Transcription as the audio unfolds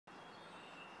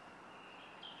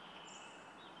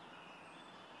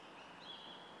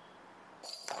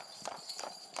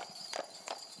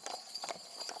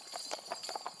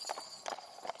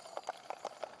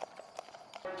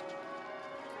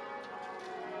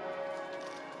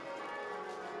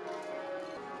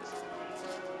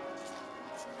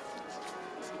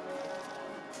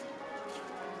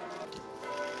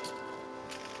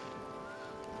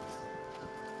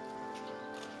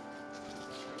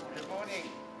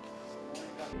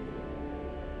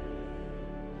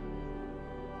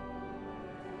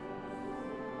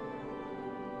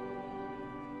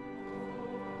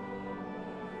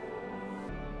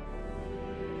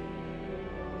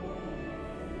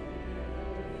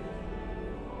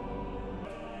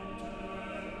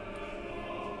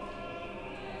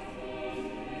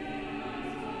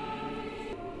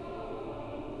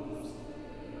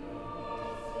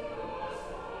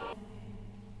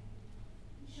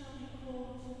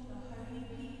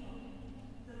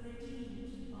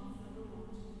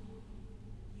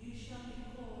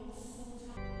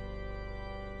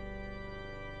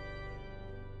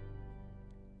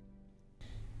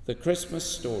The Christmas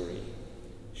story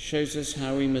shows us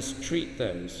how we must treat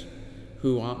those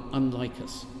who are unlike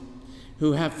us,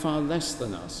 who have far less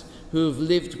than us, who have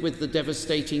lived with the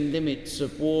devastating limits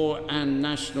of war and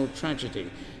national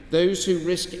tragedy, those who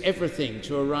risk everything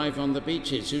to arrive on the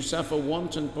beaches, who suffer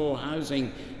want and poor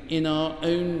housing in our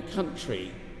own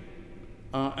country,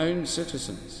 our own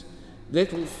citizens,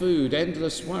 little food,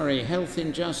 endless worry, health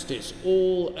injustice,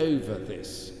 all over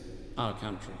this, our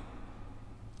country.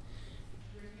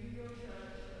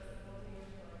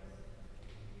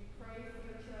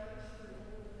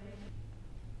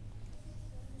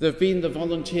 There have been the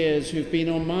volunteers who've been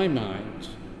on my mind,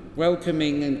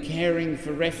 welcoming and caring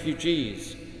for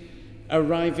refugees,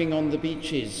 arriving on the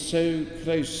beaches so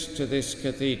close to this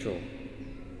cathedral.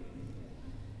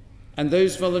 And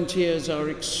those volunteers are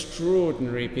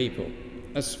extraordinary people,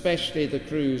 especially the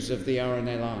crews of the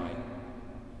RNLI.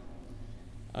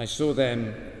 I saw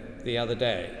them the other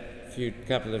day, a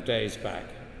couple of days back,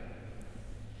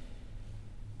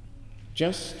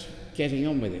 just getting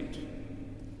on with it.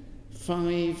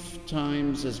 5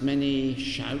 times as many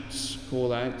shouts,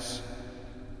 call-outs,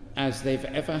 as they've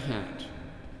ever had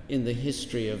in the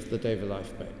history of the Dover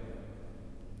Lifeboat.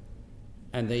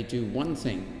 And they do one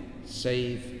thing: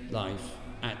 save life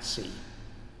at sea.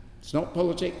 It's not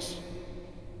politics,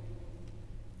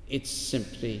 it's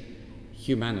simply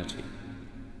humanity.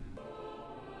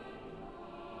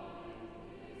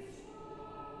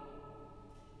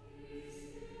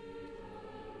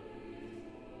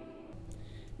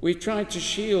 We've tried to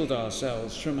shield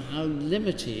ourselves from how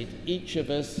limited each of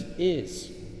us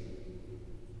is.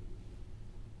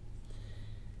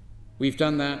 We've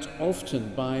done that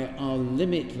often by our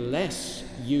limitless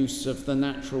use of the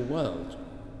natural world.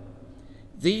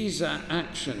 These are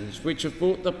actions which have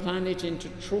brought the planet into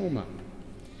trauma,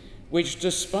 which,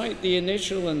 despite the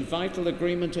initial and vital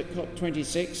agreement at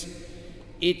COP26,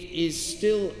 it is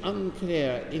still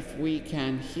unclear if we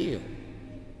can heal.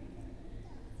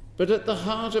 But at the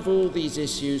heart of all these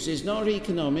issues is not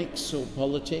economics or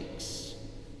politics.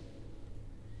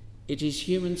 It is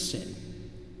human sin.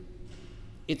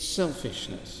 It's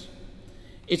selfishness.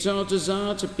 It's our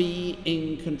desire to be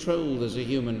in control as a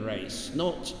human race,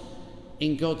 not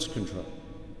in God's control.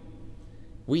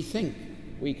 We think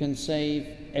we can save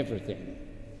everything,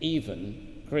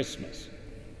 even Christmas.